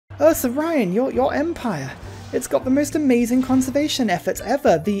Ursa Ryan, your empire. It's got the most amazing conservation efforts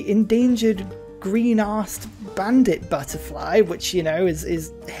ever. The endangered green-arsed bandit butterfly, which, you know,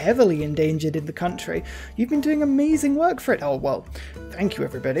 is heavily endangered in the country. You've been doing amazing work for it. Oh, well, thank you,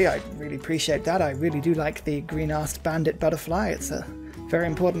 everybody. I really appreciate that. I really do like the green-arsed bandit butterfly. It's a very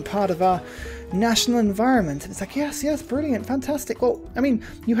important part of our national environment. And it's like, yes, brilliant, fantastic. Well, I mean,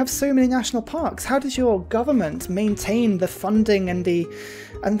 you have so many national parks. How does your government maintain the funding and the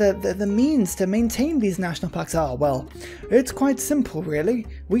means to maintain these national parks? Oh, well, it's quite simple, really.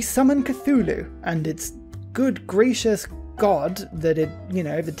 We summon Cthulhu, and it's good, gracious God that it, you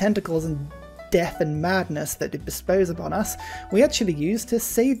know, the tentacles and death and madness that it bestows upon us, we actually use to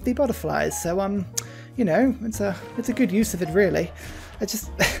save the butterflies. So, you know, it's a good use of it, really. I just...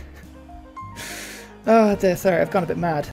 Oh dear, sorry, I've gone a bit mad.